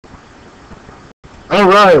All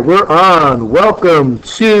right, we're on. Welcome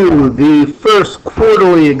to the first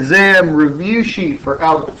quarterly exam review sheet for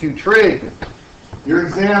Algebra 2 Trig. Your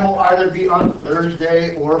exam will either be on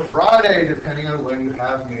Thursday or Friday, depending on when you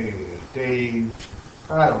have me.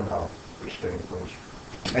 I don't know which day it was.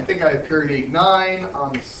 I think I have period 8-9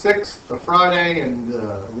 on the 6th, the Friday, and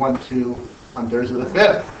 1-2 on Thursday the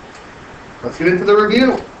 5th. Let's get into the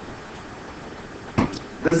review.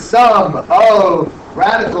 The sum of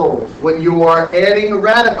radicals. When you are adding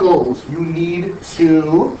radicals, you need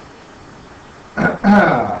to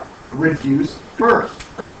reduce first.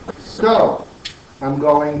 So, I'm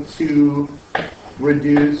going to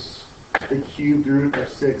reduce the cubed root of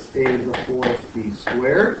 6a to the 4th b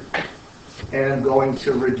squared. And I'm going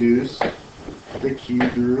to reduce the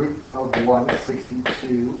cubed root of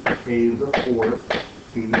 162a to the 4th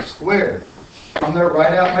b squared. I'm going to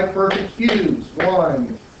write out my perfect cubes.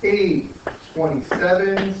 1, 8,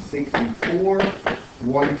 27, 64,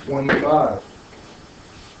 125.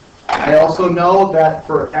 I also know that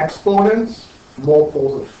for exponents,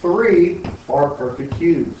 multiples of 3 are perfect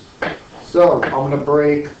cubes. So I'm going to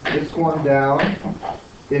break this one down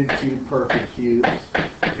into perfect cubes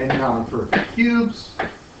and non-perfect cubes.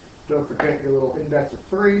 Don't forget your little index of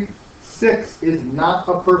 3. 6 is not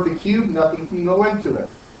a perfect cube. Nothing can go into it.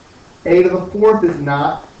 A to the 4th is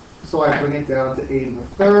not, so I bring it down to a to the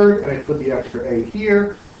 3rd, and I put the extra a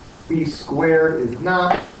here. B squared is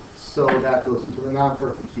not, so that goes into the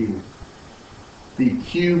non-perfect cube. The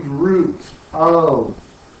cubed root of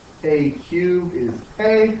a cubed is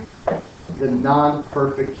a. The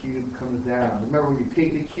non-perfect cube comes down. Remember, when you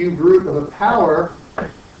take the cubed root of a power,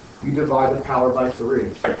 you divide the power by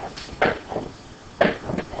 3.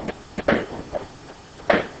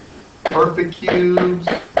 Perfect cubes,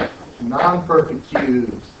 non-perfect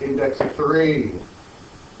cubes, index of 3.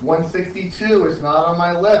 162 is not on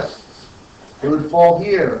my list. It would fall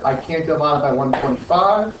here. I can't divide it by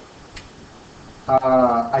 125.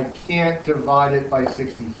 I can't divide it by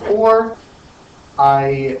 64.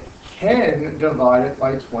 I can divide it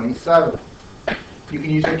by 27. You can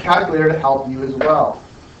use your calculator to help you as well.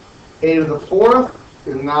 A to the 4th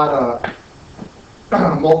is not a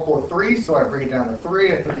multiple of 3, so I bring it down to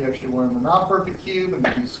 3. I put the extra 1 in the non-perfect cube, and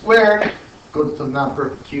the b squared goes to the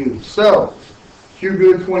non-perfect cube. So, cube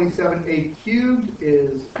root of 27a cubed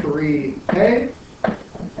is 3a.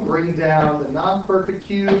 Bring down the non-perfect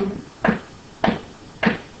cube,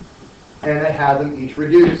 and I have them each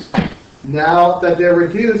reduced. Now that they're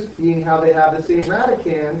reduced, being how they have the same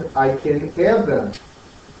radicand, I can add them.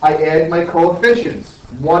 I add my coefficients.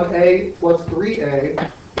 1a plus 3a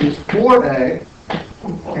is 4a.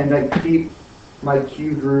 And I keep my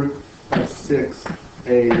cubed root of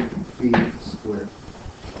 6ab squared.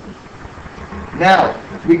 Now,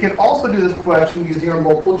 we can also do this question using our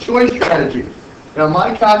multiple choice strategy. Now,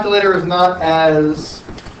 my calculator is not as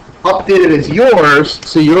updated as yours,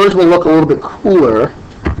 so yours will look a little bit cooler,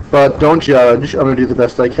 but don't judge. I'm going to do the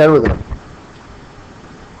best I can with it.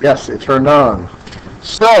 Yes, it turned on.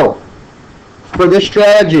 So, for this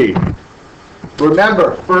strategy,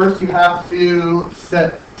 remember, first you have to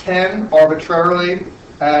set 10 arbitrarily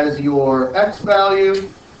as your x value,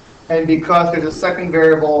 and because there's a second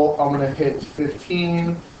variable, I'm going to hit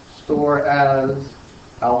 15, store as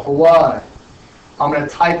alpha y. I'm going to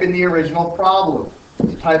type in the original problem.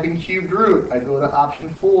 To type in cubed root, I go to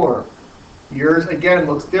option 4. Yours, again,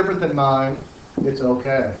 looks different than mine. It's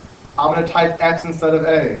okay. I'm going to type x instead of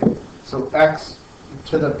a. So x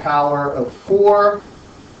to the power of 4,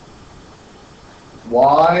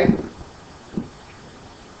 y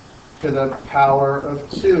to the power of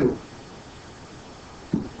 2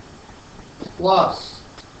 plus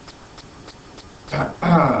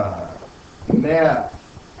math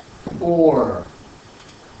 4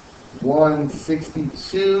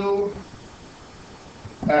 162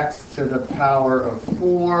 x to the power of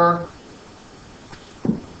 4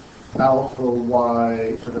 alpha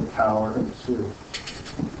y to the power of 2.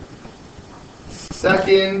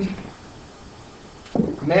 Second,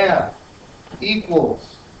 math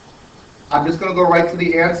equals. I'm just going to go right to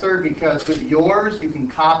the answer because with yours, you can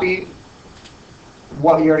copy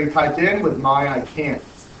what you already typed in. With mine, I can't.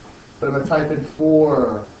 But I'm going to type in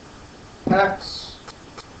 4x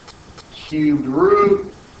cubed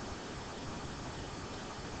root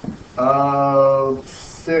of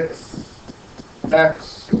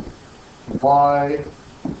 6x y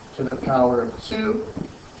to the power of 2.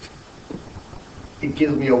 It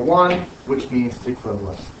gives me a 1, which means it's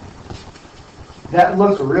equivalent. That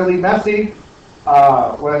looks really messy.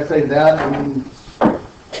 When I say that, I mean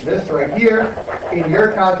this right here. In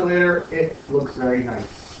your calculator, it looks very nice.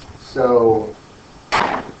 So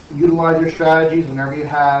utilize your strategies whenever you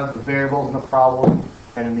have the variables in the problem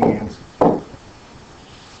and in the answer.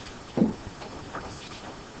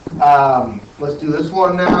 Let's do this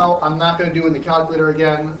one now. I'm not going to do it in the calculator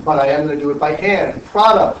again, but I am going to do it by hand.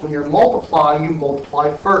 Product. When you're multiplying, you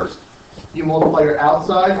multiply first. You multiply your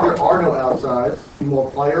outsides. There are no outsides. You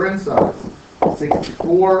multiply your insides.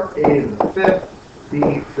 64, a to the 5th, b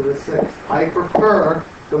to the 6th. I prefer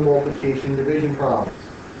the multiplication division problems.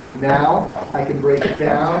 Now, I can break it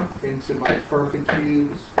down into my perfect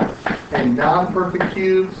cubes and non-perfect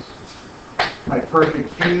cubes. My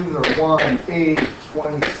perfect cubes are 1, 8,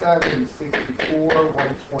 27, 64,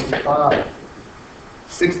 125.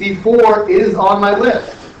 64 is on my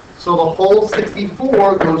list. So the whole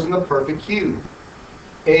 64 goes in the perfect cube.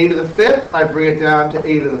 A to the 5th, I bring it down to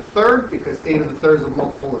a to the 3rd because a to the 3rd is a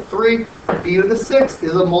multiple of 3. B to the 6th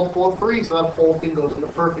is a multiple of 3, so that whole thing goes in the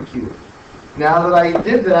perfect cube. Now that I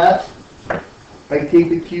did that, I take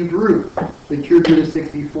the cubed root. The cubed root of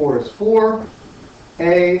 64 is 4.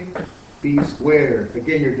 A, b squared.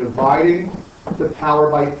 Again, you're dividing the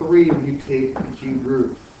power by 3 when you take the cubed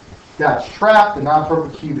root. That's trapped. The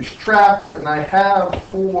non-perfect cube is trapped. And I have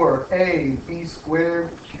 4a b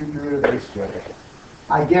squared cubed root of a squared.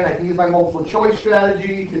 Again, I can use my multiple choice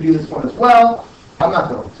strategy to do this one as well. I'm not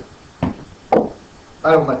going to.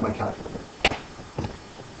 I don't like my calculator.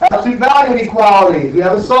 Absolute value inequalities. We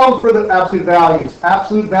have a song for the absolute values.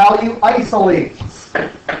 Absolute value isolates.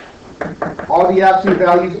 Are the absolute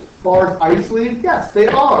values bars isolated? Yes, they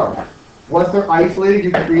are. Once they're isolated,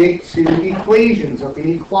 you create two equations or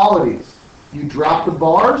inequalities. You drop the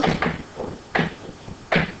bars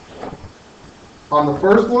on the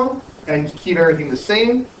first one and keep everything the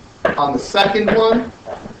same. On the second one,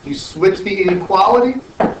 you switch the inequality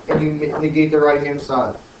and you negate the right-hand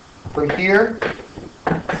side. From here,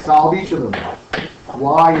 solve each of them.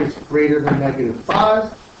 Y is greater than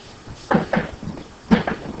 -5.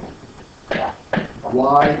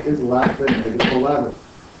 Y is less than -11.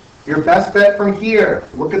 Your best bet from here,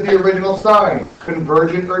 look at the original sign,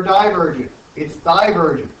 convergent or divergent. It's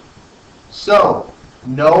divergent. So,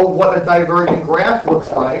 know what a divergent graph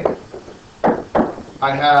looks like.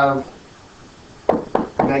 I have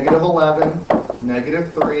 -11,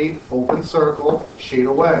 -3, open circle, shade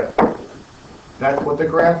away. That's what the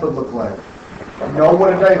graph would look like. Know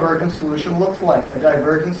what a divergent solution looks like. A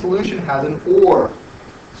divergent solution has an OR.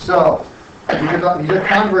 So, these are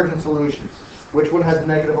convergent solutions. Which one has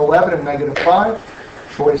 -11 and -5?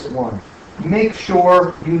 Choice 1. Make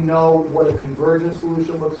sure you know what a convergent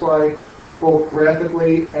solution looks like, both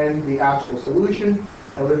graphically and the actual solution,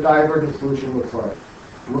 and what a divergent solution looks like.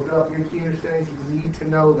 Look it up in your key understandings. You need to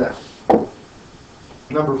know that.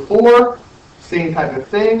 Number 4, same type of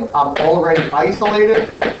thing. I'm already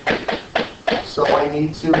isolated, so I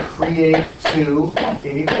need to create two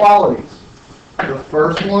inequalities. The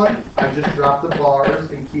first one, I just drop the bars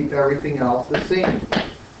and keep everything else the same.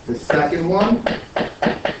 The second one,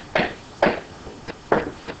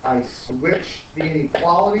 I switch the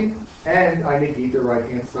inequality and I negate the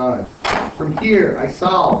right-hand side. From here, I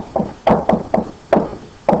solve.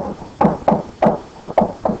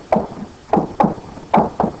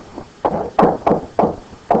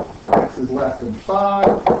 X is less than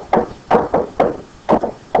 5.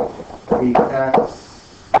 8x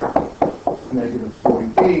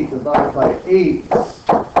 -48 divided by 8.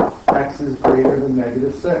 X is greater than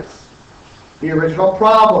 -6. The original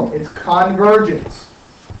problem, it's convergence.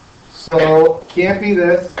 So, can't be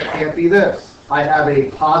this, can't be this. I have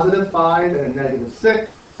a +5 and a -6.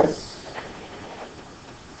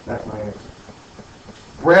 That's my answer.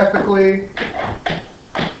 Graphically,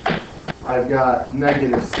 I've got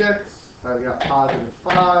 -6, I've got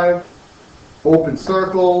 +5, open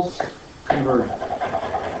circles, convergence.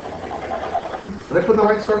 Did I put the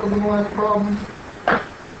right circles in the last problem?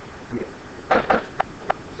 Yeah.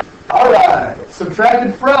 All right.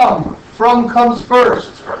 Subtracted from. From comes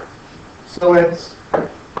first. So it's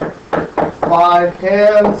 5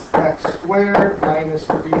 halves x squared minus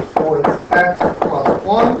 3/4 x plus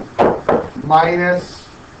 1 minus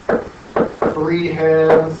 3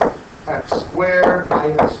 halves x squared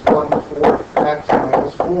minus 1/4 x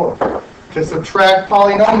minus 4. To subtract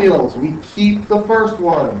polynomials, we keep the first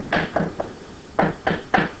one.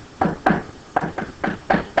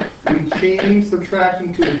 We change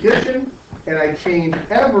subtraction to addition, and I change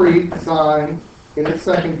every sign in the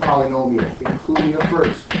second polynomial, including the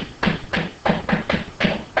first.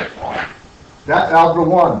 That's algebra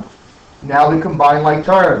 1. Now we combine like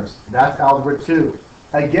terms. That's algebra 2.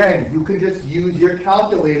 Again, you can just use your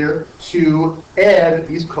calculator to add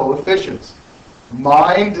these coefficients.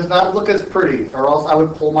 Mine does not look as pretty, or else I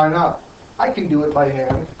would pull mine up. I can do it by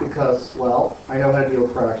hand because, well, I know how to deal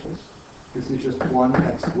with fractions. This is just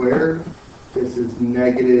 1x squared. This is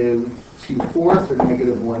negative 2/4 or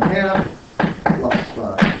negative 1/2 plus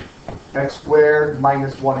 5. X squared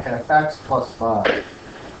minus 1/2 x plus 5.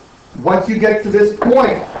 Once you get to this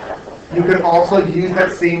point, you can also use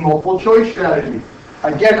that same multiple choice strategy.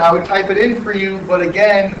 Again, I would type it in for you, but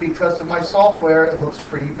again, because of my software, it looks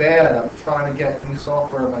pretty bad. I'm trying to get new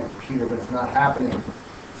software on my computer, but it's not happening.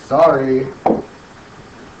 Sorry.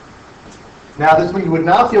 Now, this one you would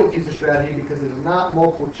not be able to use the strategy because it is not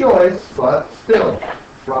multiple choice, but still,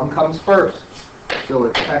 from comes first. So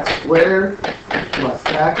it's x squared plus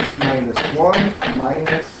x minus 1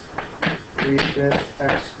 minus 3/5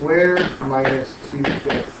 x squared minus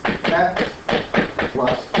 2/5 x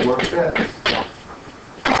plus 4/5.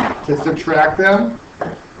 To subtract them,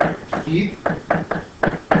 keep,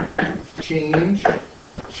 change,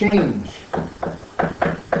 change.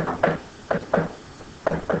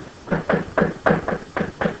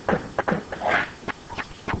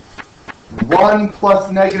 One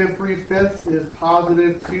plus negative 3/5 is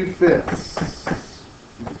positive 2/5.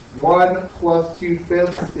 1 plus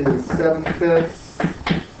 2/5 is 7/5.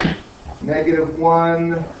 Negative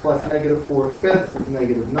 1 plus negative 4/5 is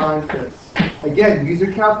negative 9/5. Again, use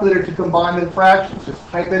your calculator to combine the fractions. Just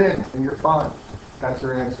type it in, and you're fine. That's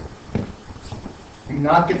your answer. Do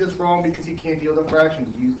not get this wrong because you can't deal with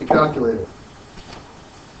fractions. Use the calculator.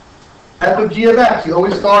 F of g of x, you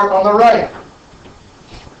always start on the right.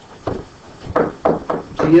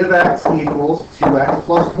 G of x equals 2x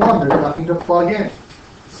plus 1. There's nothing to plug in.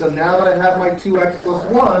 So now that I have my 2x plus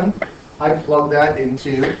 1, I plug that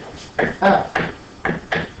into f.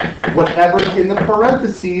 Whatever's in the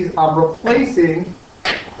parentheses, I'm replacing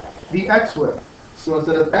the x with. So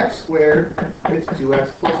instead of x squared, it's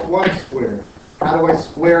 2x plus 1 squared. How do I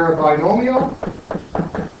square a binomial?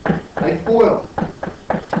 I FOIL.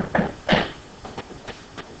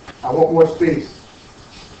 I want more space.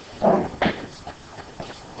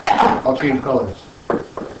 I'll change colors.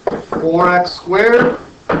 4x squared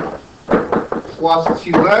plus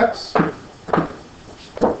 2x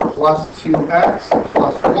plus 2x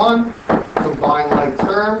plus 1. Combine like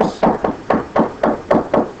terms.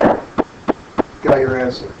 Got your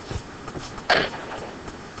answer.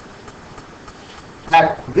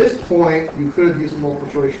 At this point, you could use a multiple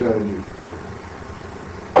choice strategy.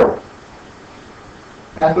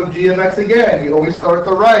 F of g of x again. You always start at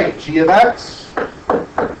the right. G of x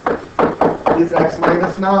is x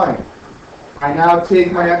minus 9. I now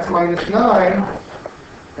take my x minus 9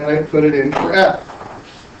 and I put it in for f.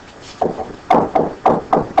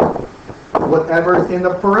 Whatever's in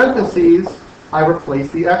the parentheses, I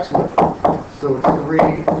replace the x with. So it's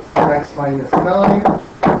 3x minus 9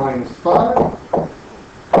 minus 5.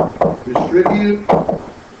 Distribute.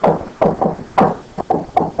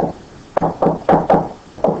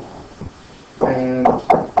 And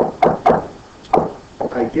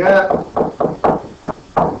I get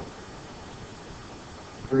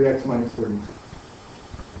 3x minus 32.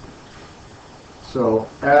 So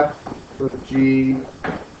f of g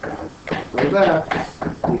of x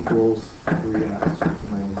equals 3x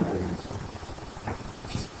minus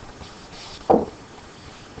 32.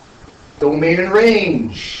 Domain and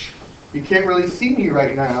range. You can't really see me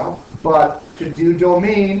right now, but to do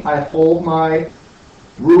domain, I hold my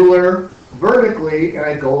ruler vertically and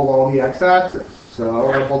I go along the x-axis.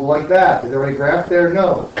 So I hold it like that. Is there a graph there?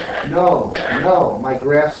 No. No. No. My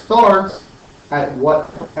graph starts at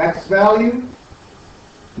what x value?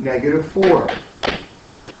 Negative 4.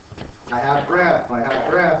 I have graph, I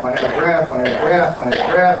have graph, I have graph, I have graph, I have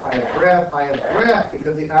graph, I have graph, I have graph,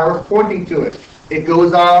 because the arrow is pointing to it. It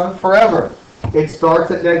goes on forever. It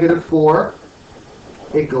starts at negative 4.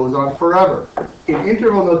 It goes on forever. In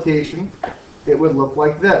interval notation, it would look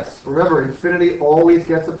like this. Remember, infinity always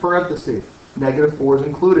gets a parenthesis. Negative 4 is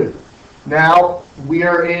included. Now, we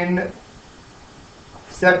are in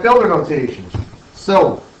set builder notation.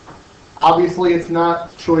 So, obviously it's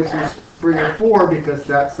not choices 3 or 4 because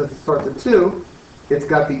that starts at 2. It's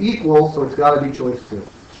got the equal, so it's got to be choice 2.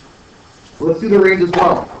 So let's do the range as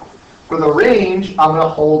well. For the range, I'm going to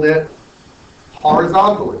hold it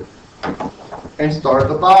horizontally and start at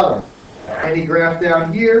the bottom. Any graph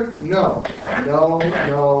down here? No. No,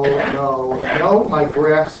 no, no, no. My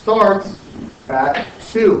graph starts at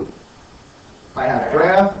 2. I have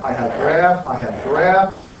graph, I have graph, I have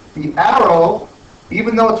graph. The arrow,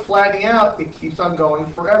 even though it's flattening out, it keeps on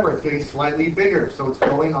going forever. It's getting slightly bigger, so it's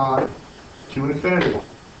going on to infinity.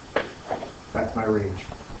 That's my range.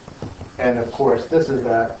 And of course, this is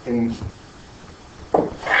that in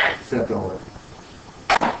set builder.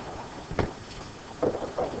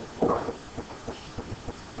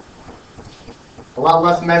 A lot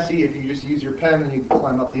less messy if you just use your pen and you can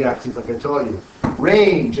climb up the axes like I told you.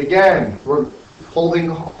 Range, again, we're holding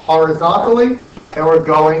horizontally and we're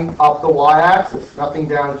going up the y-axis. Nothing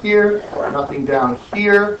down here, nothing down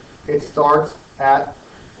here. It starts at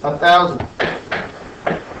 1,000.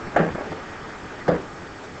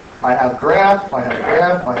 I have graph, I have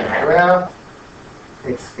graph, I have graph.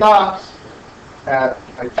 It stops at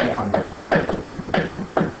 200.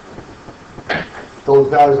 Those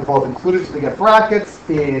values are both included, so they get brackets.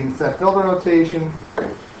 In set builder notation,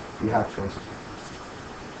 you have choice.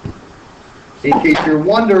 In case you're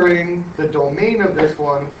wondering, the domain of this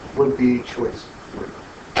one would be choice.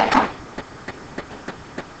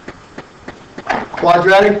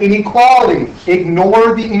 Quadratic inequality.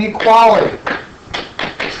 Ignore the inequality.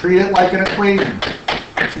 Treat it like an equation.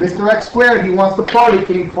 Mr. X squared, he wants to party.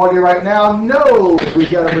 Can he party right now? No! We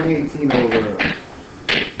gotta bring 18 over.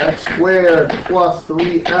 X squared plus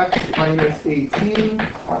 3x minus 18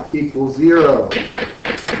 equals 0.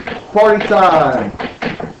 Party time.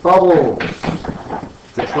 Bubbles.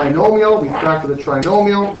 It's a trinomial. We factor the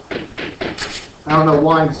trinomial. I don't know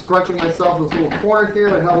why I'm scrunching myself in this little corner here.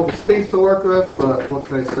 I have the space to work with, but what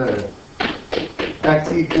can I say?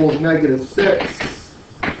 X equals negative 6.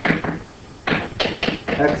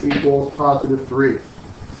 X equals positive 3.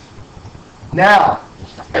 Now,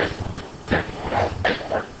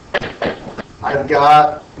 I've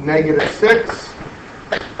got negative 6.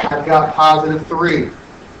 I've got positive 3.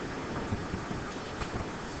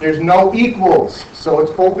 There's no equals, so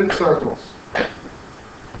it's open circles.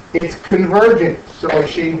 It's convergent, so I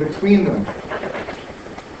shade between them.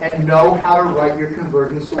 And know how to write your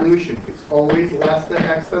convergent solution. It's always less than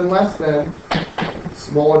x than less than.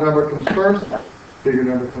 Smaller number comes first, bigger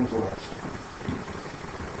number comes last.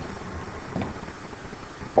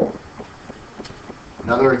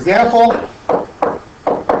 Another example.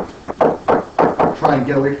 Try and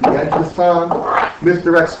get away from the edge this time.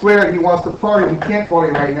 Mr. X squared, he wants to party. He can't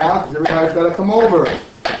party right now because everybody's got to come over.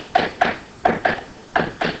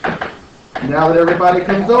 Now that everybody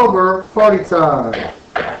comes over, party time.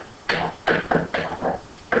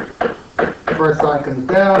 First sign comes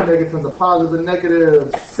down, negative comes to positive and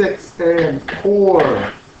negative. 6 and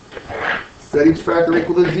 4. Set each factor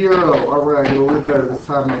equal to 0. Alright, a little bit better this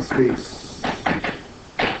time on space.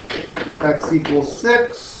 X equals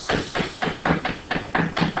 6.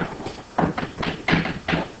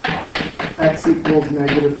 X equals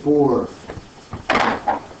negative 4.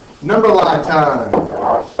 Number line time.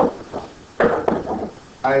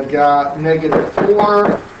 I've got negative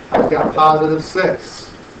 4. I've got positive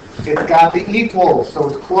 6. It's got the equals, so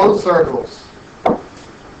it's closed circles.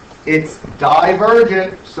 It's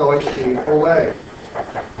divergent, so it's shaded away.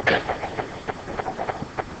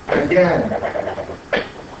 Again,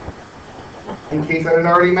 in case I didn't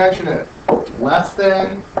already mention it, less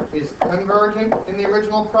than is convergent in the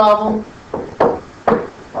original problem,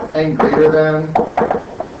 and greater than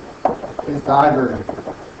is divergent.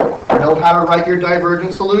 Know how to write your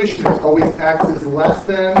divergent solutions. Always x is less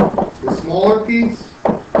than the smaller piece,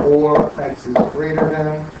 or x is greater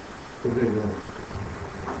than the bigger one.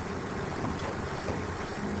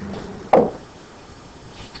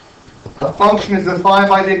 A function is defined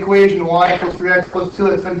by the equation y equals 3x plus 2.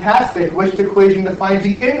 It's fantastic. Which equation defines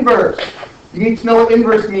the inverse? You need to know what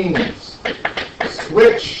inverse means.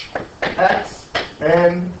 Switch x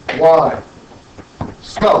and y.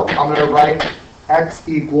 So I'm going to write x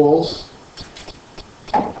equals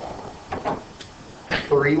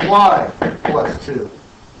 3y plus 2.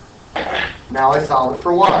 Now I solve it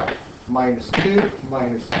for y. Minus 2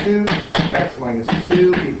 minus 2, x minus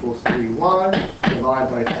 2 equals 3y. Divide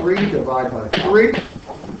by 3, divide by 3.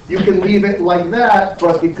 You can leave it like that,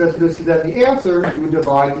 but because this is at the answer, you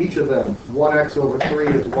divide each of them. 1x over 3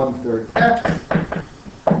 is 1/3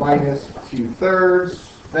 x, minus 2/3.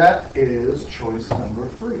 That is choice number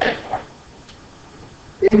 3.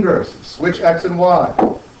 Inverse, switch x and y.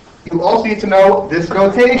 You also need to know this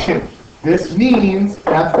notation. This means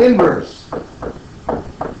f inverse.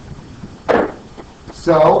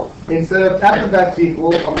 So, instead of f of x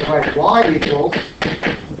equals, I'm going to write y equals,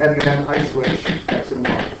 and then I switch x and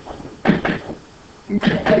y. You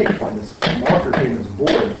can headache on this marker thing is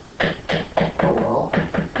bored. Oh well.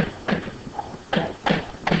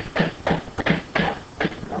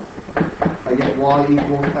 I get y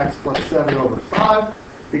equals x plus 7 over 5.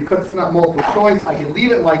 Because it's not multiple choice, I can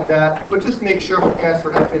leave it like that, but just make sure when asked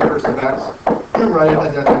for f inverse of x, you write it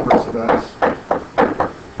as f inverse of x.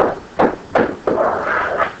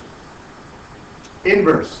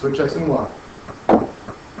 Inverse, switch x and y.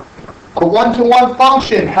 A one-to-one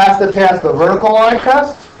function has to pass the vertical line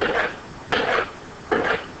test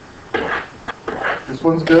This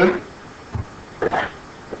one's good.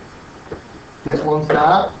 This one's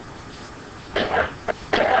not.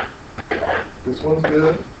 This one's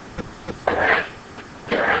good.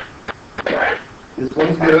 This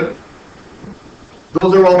one's good.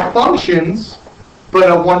 Those are all functions, but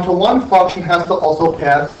a one-to-one function has to also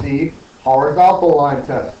pass the horizontal line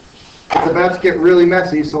test. It's about to get really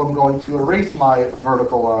messy, so I'm going to erase my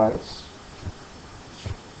vertical lines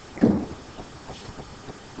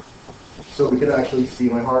so we can actually see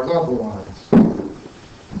my horizontal lines.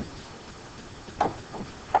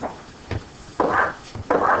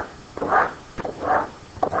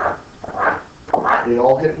 They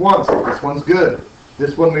all hit once. This one's good.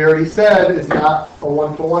 This one we already said is not a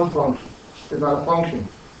one-to-one function. It's not a function.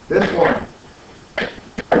 This one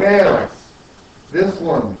fails. This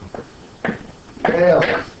one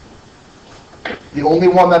fails. The only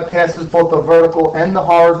one that passes both the vertical and the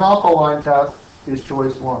horizontal line test is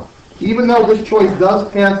choice 1. Even though this choice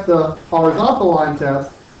does pass the horizontal line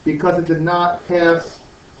test, because it did not pass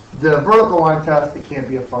the vertical line test, it can't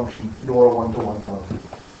be a function, nor a one-to-one function.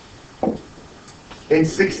 In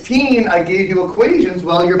 16, I gave you equations.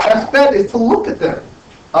 Well, your best bet is to look at them.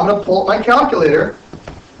 I'm going to pull up my calculator,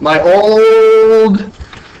 my old,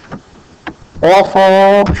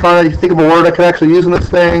 awful, trying to think of a word I could actually use in this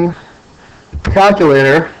thing,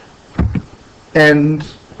 calculator, and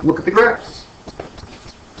look at the graphs.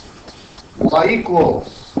 Y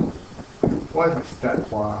equals, why is my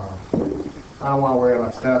stat? Wow. I don't want to worry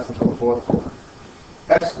about stats until the fourth quarter.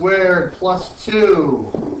 X squared plus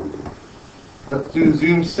 2. Let's do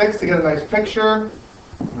zoom 6 to get a nice picture.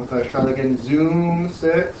 Let's try to get zoom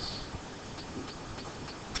 6.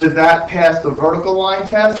 Does that pass the vertical line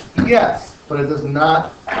test? Yes, but it does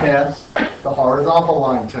not pass the horizontal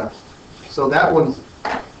line test. So that one's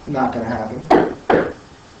not going to happen.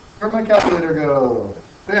 Where'd my calculator go?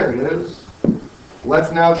 There it is.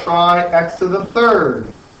 Let's now try x to the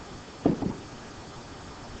third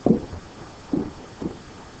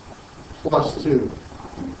plus 2.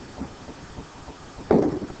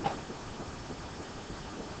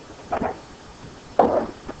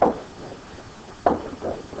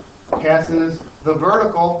 Passes the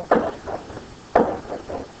vertical,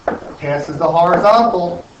 passes the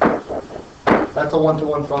horizontal. That's a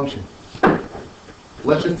one-to-one function.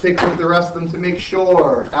 Let's just take a look at the rest of them to make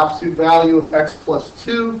sure. Absolute value of x plus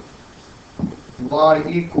 2, y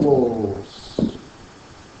equals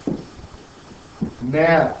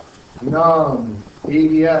math, num,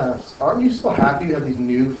 ABS. Aren't you so happy to have these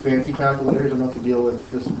new fancy calculators and not to deal with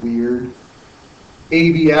this weird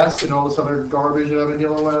ABS and all this other garbage that I've been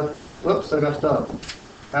dealing with? Whoops, I messed up.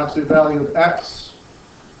 Absolute value of x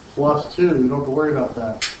plus 2. You don't have to worry about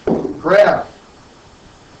that. Graph.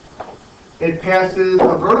 It passes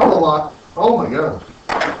a vertical line. Oh my god.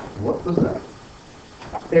 What was that?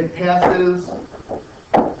 It passes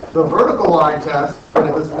the vertical line test, but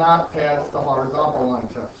it does not pass the horizontal line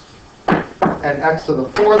test. And x to the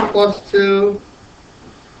fourth plus 2.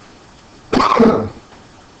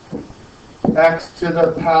 X to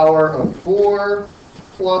the power of 4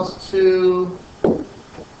 plus 2.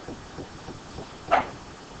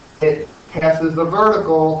 It passes the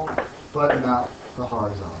vertical, but not the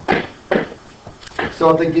horizontal. So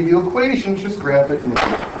if they give you equations, just grab it and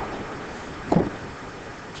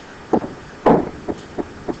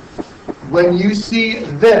when you see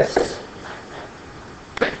this,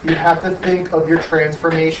 you have to think of your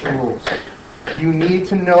transformation rules. You need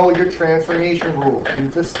to know your transformation rules. You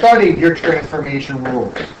need to study your transformation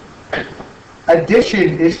rules.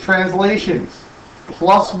 Addition is translations.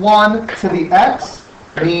 Plus 1 to the x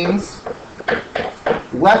means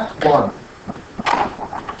left 1.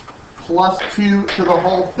 Plus 2 to the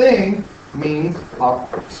whole thing means up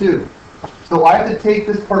 2. So I have to take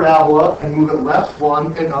this parabola and move it left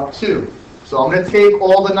 1 and up 2. So I'm going to take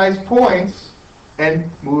all the nice points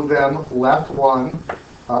and move them left 1,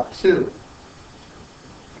 up 2.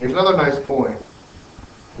 Here's another nice point.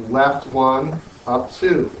 Left 1, up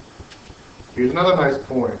 2. Here's another nice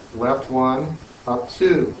point. Left 1, up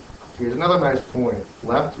 2. Here's another nice point.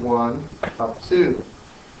 Left 1, up 2.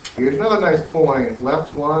 Here's another nice point.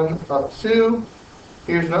 Left 1, up 2.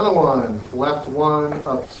 Here's another one. Left 1,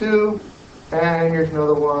 up 2. And here's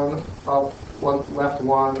another one. Up 1, left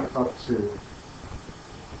 1, up 2.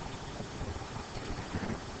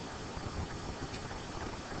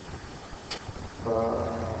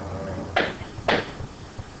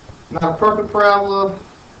 Not a perfect parabola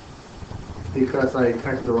because I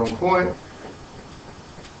connected the wrong point.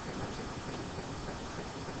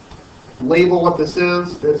 Label what this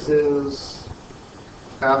is. This is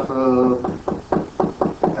f of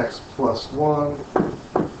x plus 1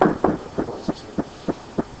 plus 2.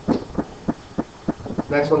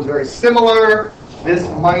 Next one's very similar. This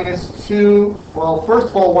minus 2. Well, first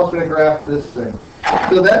of all, what's going to graph this thing?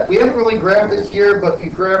 So that we haven't really graphed this here, but we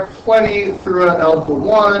graphed plenty throughout Algebra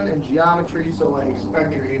 1 and geometry, so I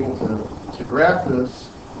expect you're able to graph this.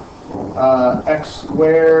 X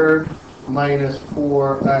squared minus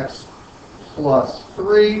 4x plus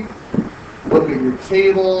 3. Look at your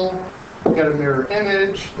table. Get a mirror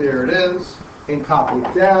image. There it is. And copy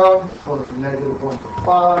it down. Go from -1 to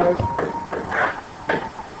 5.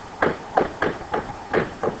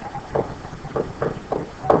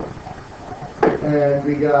 And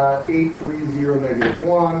we got 8, 3, 0,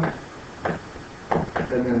 -1.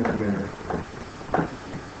 And then it's mirror.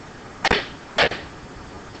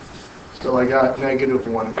 So I got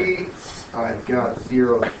 -1, 8. I've got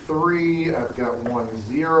 0, 3. I've got 1,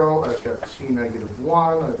 0. I've got 2,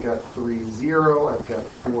 -1. I've got 3, 0. I've got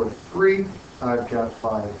 4, 3. I've got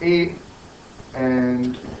 5, 8.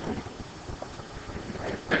 And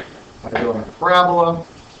I go on a parabola.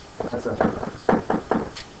 That's f of x.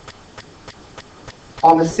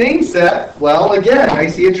 On the same set, well, again, I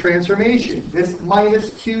see a transformation. This minus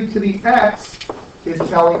 2 to the x is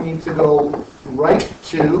telling me to go right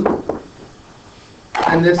 2.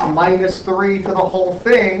 And this minus 3 to the whole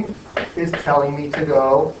thing is telling me to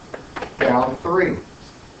go down 3.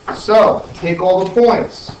 So, take all the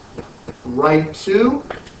points. Right 2,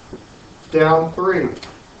 down 3.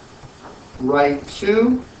 Right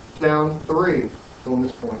 2, down 3. Go on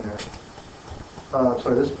this point there.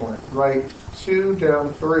 Sorry, this point. Right 2,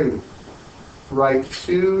 down 3. Right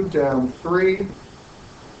 2, down 3.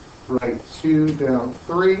 Right 2, down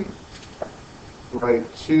 3. Right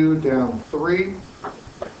 2, down 3.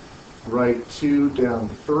 Right 2, down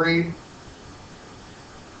 3.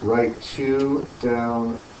 Right 2,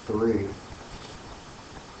 down 3.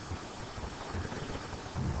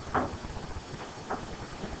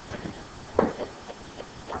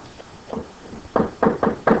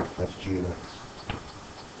 That's G of X.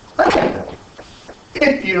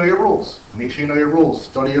 If you know your rules. Make sure you know your rules.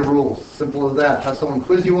 Study your rules. Simple as that. Have someone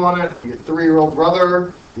quiz you on it. Your 3-year-old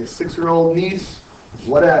brother, your 6-year-old niece,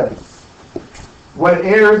 whatever. When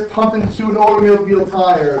air is pumped into an automobile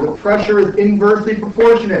tire, the pressure is inversely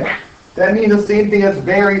proportionate. That means the same thing as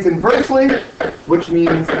varies inversely, which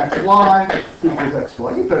means xy equals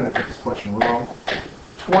xy. You better not get this question wrong.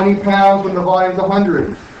 20 pounds when the volume is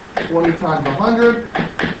 100. 20 times 100,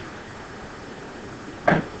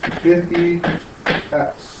 50x.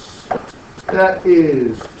 That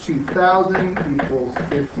is 2,000 equals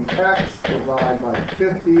 50x. Divide by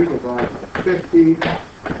 50, divide by 50.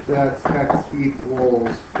 That's x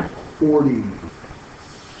equals 40.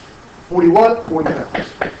 40 what? 40x.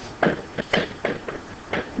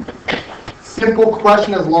 Simple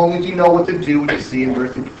question as long as you know what to do when you see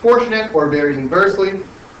inversely proportionate or varies inversely.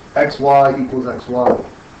 xy equals xy.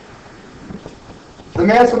 The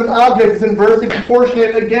mass of an object is inversely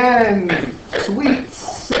proportionate again. Sweet.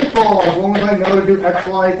 Simple. As long as I know to do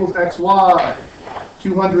xy equals xy.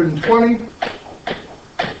 220.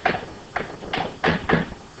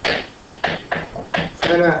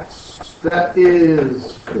 10x. That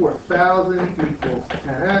is 4,000 equals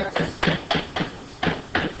 10x.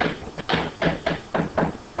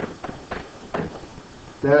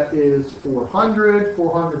 That is 400.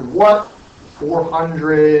 400 what?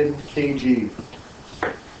 400 kg.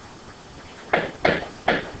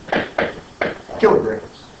 Kilograms.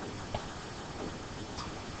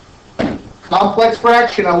 Complex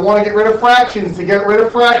fraction. I want to get rid of fractions. To get rid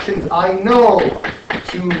of fractions, I know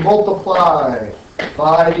to multiply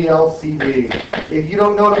by the LCD. If you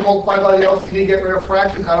don't know to multiply by the LCD, get rid of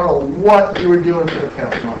fractions, I don't know what you were doing for the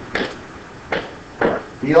count.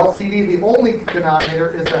 The LCD, the only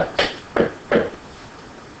denominator is x.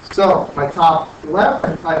 So, my top left,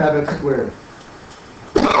 I have x squared.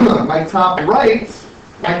 My top right,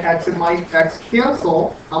 my x and my x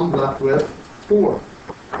cancel, I'm left with 4.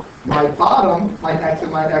 My bottom, my x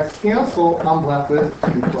and my x cancel, I'm left with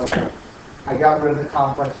 2 plus x. I got rid of the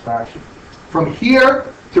complex fraction. From here,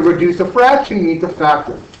 to reduce a fraction, you need to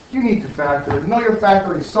factor. You need to factor. Know your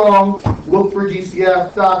factoring song. Look for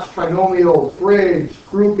GCF, dots, trinomials, bridge,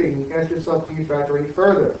 grouping. Ask yourself, can you factor any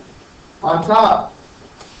further? On top,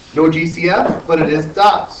 no GCF, but it is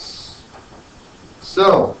dots.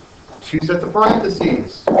 So, 2 sets of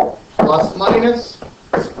parentheses. Plus, minus,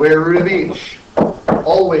 square root of each.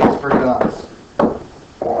 Always for dots.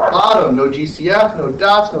 Bottom, no GCF, no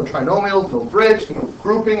dots, no trinomials, no bridge, no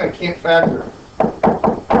grouping. I can't factor.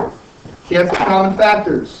 Cancel common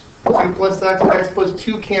factors. 2 plus x, x plus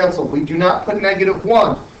 2 cancel. We do not put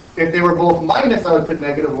 -1. If they were both minus, I would put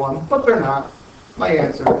 -1, but they're not. My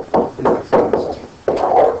answer is x minus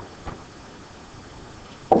 2.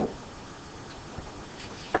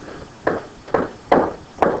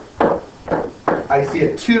 see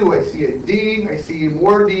a 2, I see a D, I see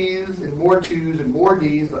more Ds and more 2s and more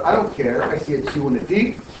Ds, but I don't care. I see a 2 and a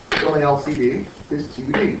D, so my LCD is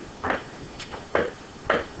 2D.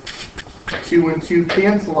 2 and 2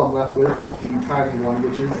 cancel, I'm left with D times 1,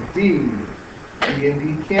 which is D. D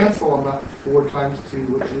and D cancel, I'm left with 4 times 2,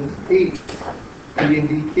 which is 8. D and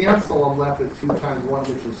D cancel, I'm left with 2 times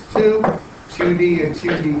 1, which is 2. 2D and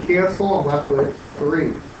 2D cancel, I'm left with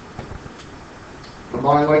 3.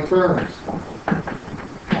 Combine like terms.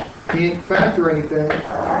 Can't factor anything,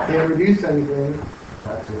 can't reduce anything.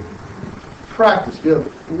 That's it. Practice. Good.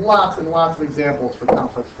 Lots and lots of examples for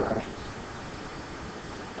complex fractions.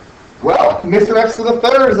 Well, Mr. X to the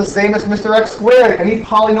third is the same as Mr. X squared. Any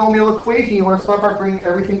polynomial equation, you want to start by bringing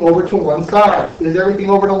everything over to one side. Is everything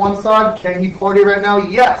over to one side? Can you party right now?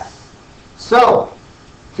 Yes. So,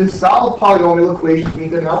 to solve a polynomial equation, you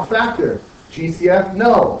need to now factor. GCF,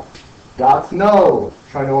 no. Dots, no.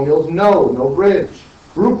 Trinomials, no. No bridge.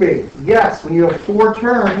 Grouping, yes. When you have 4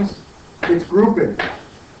 terms, it's grouping.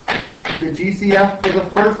 The GCF for the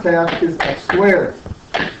first half is x squared.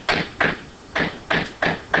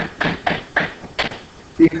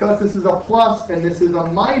 Because this is a plus and this is a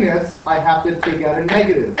minus, I have to take out a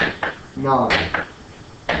negative. 9.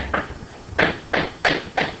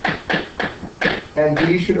 And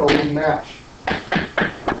these should always match.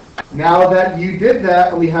 Now that you did that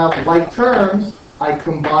and we have like terms, I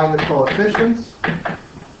combine the coefficients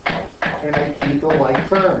and I keep the like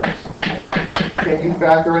terms. Can you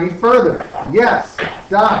factor any further? Yes.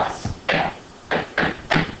 Dots.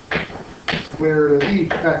 Square root of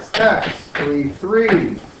each, x, 3, 3.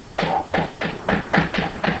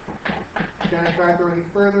 Can I factor any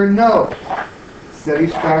further? No. Set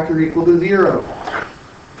each factor equal to 0.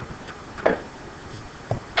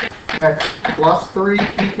 X plus 3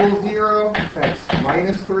 equals 0. X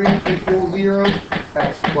minus 3 equals 0.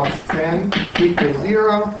 X plus 10 equals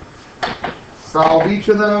 0. Solve each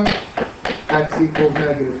of them. X equals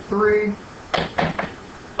negative 3.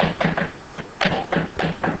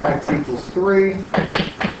 X equals 3.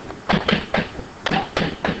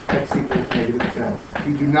 X equals negative 10.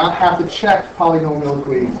 You do not have to check polynomial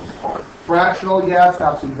equations. Fractional, yes.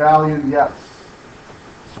 Absolute value, yes.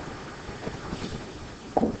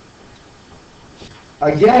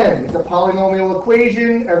 Again, it's a polynomial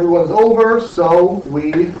equation. Everyone's over, so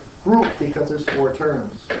we group because there's 4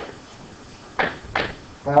 terms.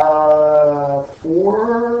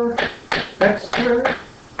 4 x squared.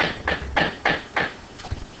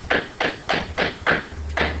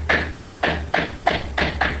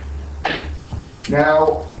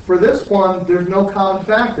 Now, for this one, there's no common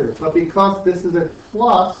factor, but because this is a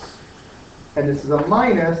plus and this is a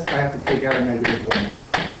minus, I have to take out a negative 1.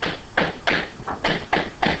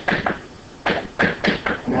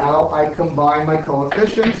 Now I combine my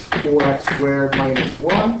coefficients, 4x squared minus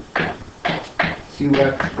 1,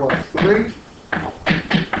 2x plus 3.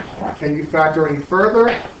 Can you factor any further?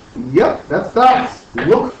 Yep, that's dots.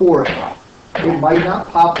 Look for it. It might not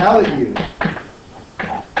pop out at you.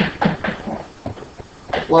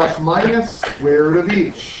 Plus minus, square root of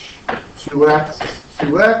each. 2x,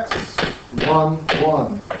 2x, 1,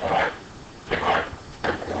 1.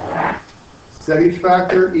 Set each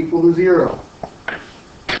factor equal to 0.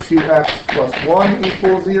 2x plus 1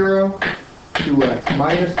 equals 0. 2x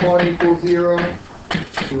minus 1 equals 0.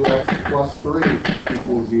 2x plus 3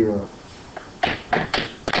 equals 0.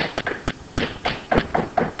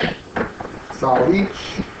 Solve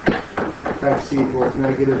each. X equals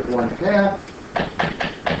negative 1/2.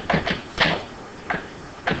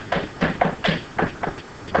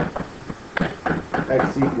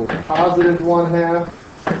 X equals positive 1/2.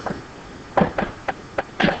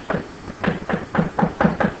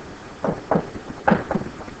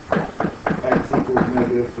 X equals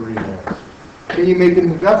negative 3/2. Can you make it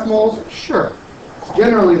into decimals? Sure.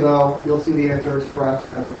 Generally, though, you'll see the answer expressed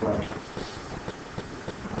as a fraction.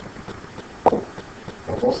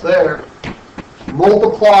 Almost there.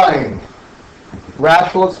 Multiplying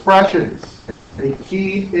rational expressions. The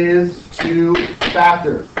key is to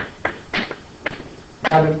factor.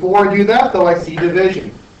 Now, before I do that, though, I see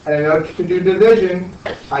division. And in order to do division,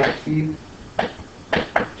 I keep,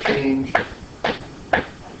 change,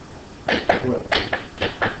 flip.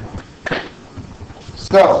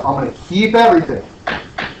 So, I'm going to keep everything.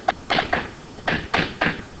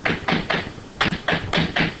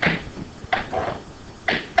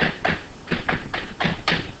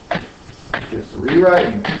 Just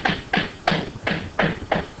rewriting it.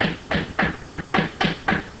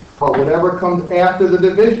 But whatever comes after the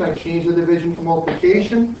division, I change the division to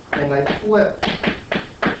multiplication, and I flip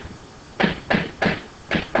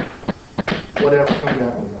whatever comes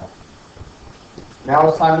after that. Now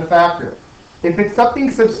it's time to factor. If it's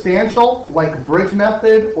something substantial, like bridge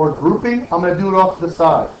method or grouping, I'm going to do it off to the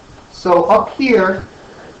side. So up here,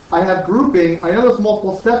 I have grouping. I know there's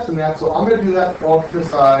multiple steps in that, so I'm going to do that off to the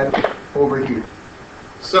side over here.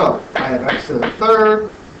 So I have x to the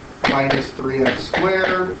third minus 3x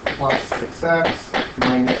squared plus 6x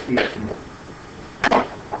minus 18.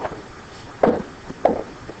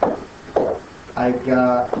 I've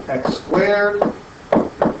got x squared,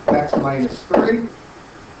 x minus 3.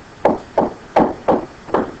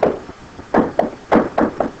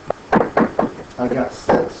 I got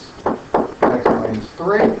 6, x minus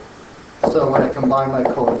 3. So when I combine my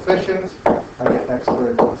coefficients, I get x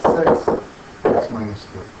squared plus 6, x minus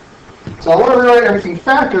 3. So I want to rewrite everything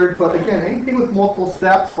factored, but again, anything with multiple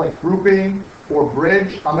steps, like grouping or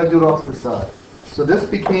bridge, I'm going to do it off to the side. So this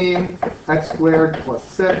became x squared plus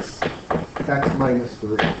 6, x minus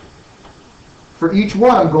 3. For each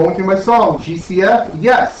one, I'm going through my song. GCF,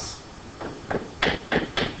 yes.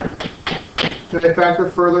 Can I factor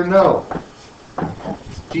further? No.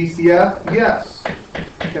 GCF, yes.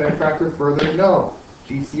 Can I factor further? No.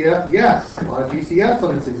 GCF, yes. A lot of GCFs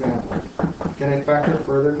on this example. Can I factor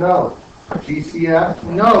further? No. GCF,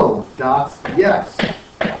 no. Dots, yes.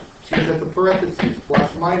 Choose at the parentheses,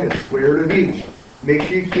 plus, minus, square root of each. Make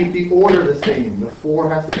sure you keep the order the same. The 4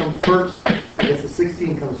 has to come first. I guess the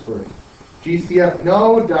 16 comes first. GCF,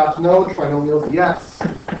 no. Dots, no. Trinomials, yes.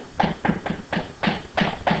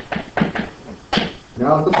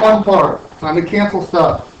 Now the fun part. Time to cancel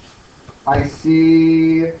stuff. I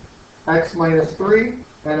see x minus 3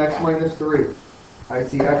 and x minus 3. I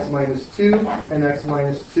see x minus 2 and x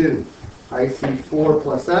minus 2. I see 4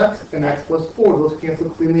 plus x and x plus 4. Those cancel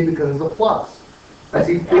cleanly because it's a plus. I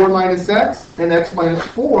see 4 minus x and x minus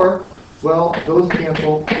 4. Well, those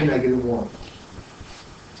cancel to negative 1.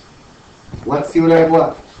 Let's see what I have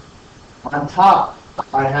left. On top,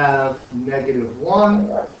 I have negative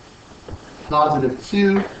 1, positive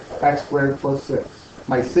 2, x squared plus 6.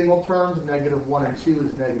 My single terms, negative 1 and 2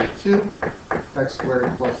 is negative 2, x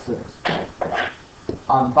squared plus 6.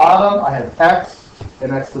 On bottom, I have x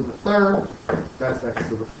and x to the third, that's x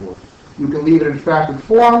to the fourth. You can leave it in factored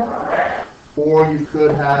form, or you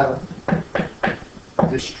could have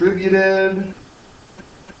distributed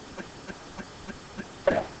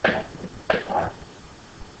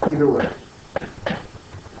either way.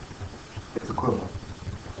 It's equivalent.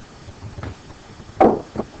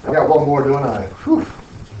 I got one more, don't I? Whew.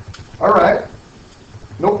 All right.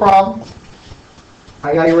 No problem.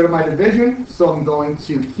 I got to get rid of my division, so I'm going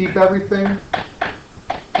to keep everything.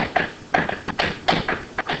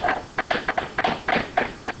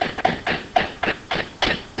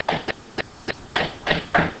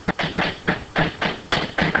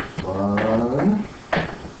 One.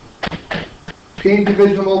 Change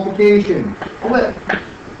division multiplication. Flip.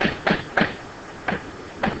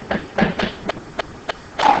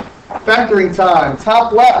 Factoring time.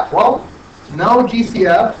 Top left. Well, no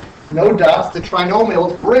GCF. No dots, the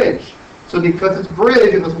trinomial is bridge. So because it's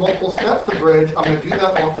bridge and there's multiple steps to bridge, I'm going to do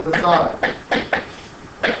that off to the side.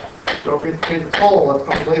 Don't forget to change the total, that's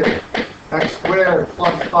coming later. X squared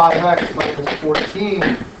plus 5x minus 14.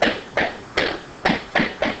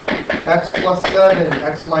 X plus 7,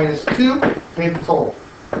 x minus 2, pay the total.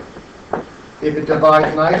 If it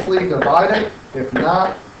divides nicely, divide it. If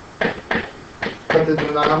not, put the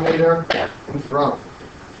denominator in front.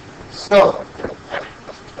 So,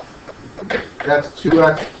 that's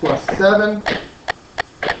 2x plus 7,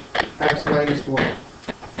 x minus 1.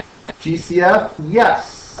 GCF,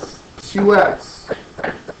 yes, 2x.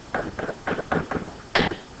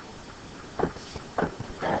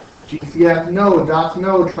 GCF, no. Dots,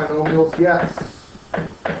 no. Trinomials, yes.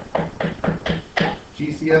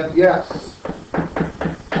 GCF, yes.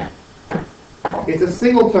 It's a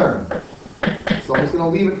single term, so I'm just going to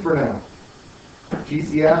leave it for now.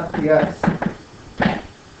 GCF, yes.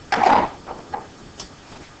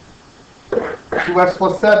 2x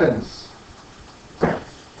plus 7s,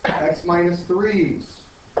 x minus 3s,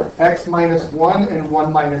 x minus 1 and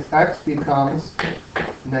 1 minus x becomes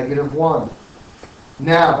negative 1.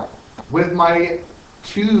 Now, with my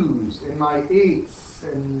 2's and my 8's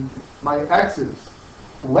and my x's,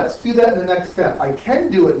 let's do that in the next step. I can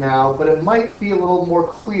do it now, but it might be a little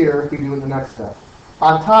more clear if we do it in the next step.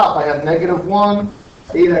 On top, I have negative 1,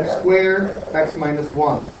 8x squared, x minus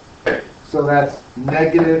 1. So that's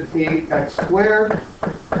negative 8x squared,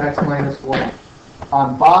 x minus 1.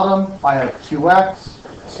 On bottom, I have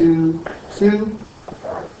 2x, 2, 2.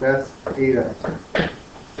 That's 8x.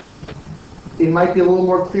 It might be a little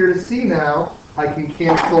more clear to see now. I can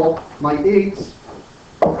cancel my 8's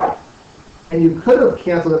and you could have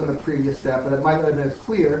canceled them in the previous step, but it might not have been as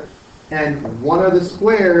clear, and one of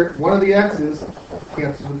the x's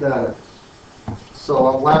cancels with that x. So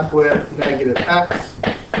I'm left with negative x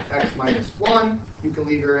minus 1. You can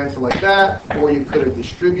leave your answer like that, or you could have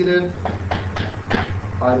distributed.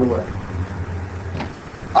 Either way.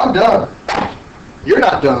 I'm done. You're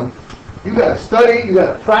not done. You got to study, you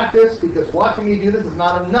got to practice, because watching me do this is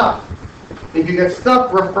not enough. If you get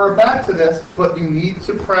stuck, refer back to this, but you need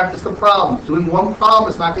to practice the problem. Doing one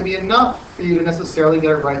problem is not going to be enough for you to necessarily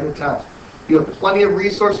get it right in the test. You have plenty of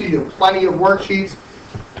resources, you have plenty of worksheets.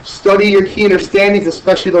 Study your key understandings,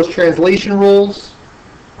 especially those translation rules.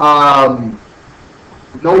 Know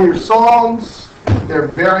your songs. They're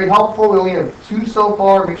very helpful. We only have 2 so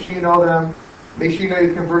far. Make sure you know them. Make sure you know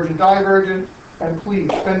your convergent divergent. And please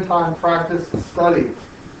spend time, practice, study.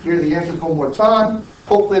 Hear the answers one more time.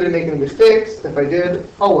 Hopefully I didn't make any mistakes. If I did,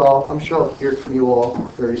 oh well. I'm sure I'll hear from you all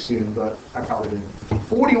very soon, but I probably didn't.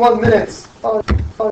 41 minutes.